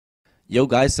Yo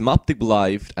guys, I'm Optic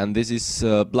Live, and this is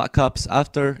Black Ops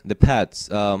after the patch.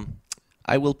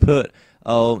 I will put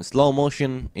slow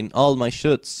motion in all my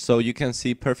shots, so you can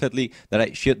see perfectly that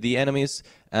I shoot the enemies,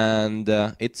 and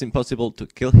it's impossible to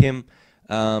kill him,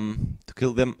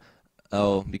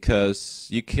 because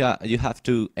you have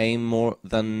to aim more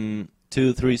than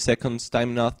 2-3 seconds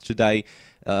time enough to die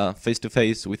face to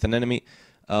face with an enemy.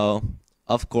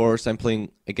 Of course, I'm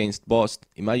playing against boss.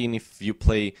 Imagine if you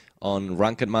play on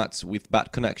ranked match with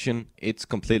bad connection. It's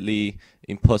completely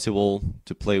impossible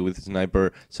to play with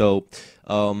sniper. So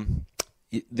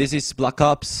this is Black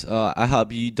Ops. I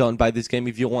hope you don't buy this game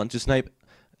if you want to snipe.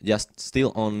 Just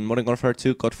still on Modern Warfare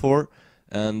 2 COD 4.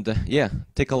 And yeah,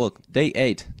 take a look. Day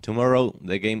 8. Tomorrow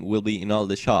the game will be in all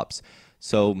the shops.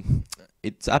 So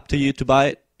it's up to you to buy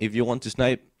it. If you want to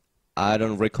snipe, I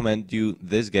don't recommend you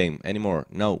this game anymore.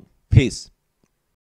 No. Peace.